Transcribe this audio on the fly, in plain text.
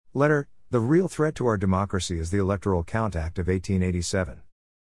Letter: The real threat to our democracy is the Electoral Count Act of 1887.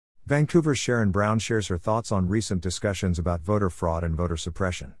 Vancouver's Sharon Brown shares her thoughts on recent discussions about voter fraud and voter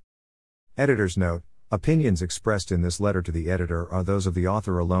suppression. Editor's note: opinions expressed in this letter to the editor are those of the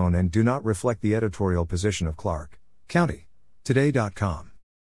author alone and do not reflect the editorial position of Clark County Today.com.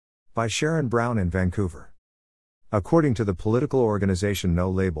 By Sharon Brown in Vancouver. According to the political organization No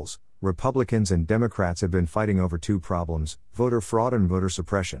Labels, Republicans and Democrats have been fighting over two problems, voter fraud and voter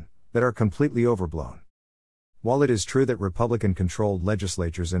suppression, that are completely overblown. While it is true that Republican-controlled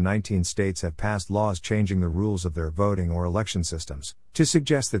legislatures in 19 states have passed laws changing the rules of their voting or election systems, to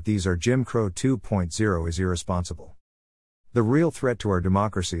suggest that these are Jim Crow 2.0 is irresponsible. The real threat to our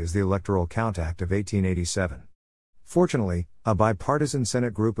democracy is the Electoral Count Act of 1887. Fortunately, a bipartisan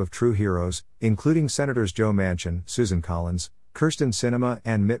Senate group of true heroes, including Senators Joe Manchin, Susan Collins, Kyrsten Sinema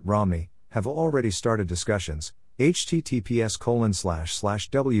and Mitt Romney, have already started discussions.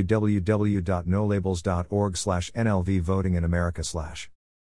 https://www.nolabels.org/NLV Voting in America/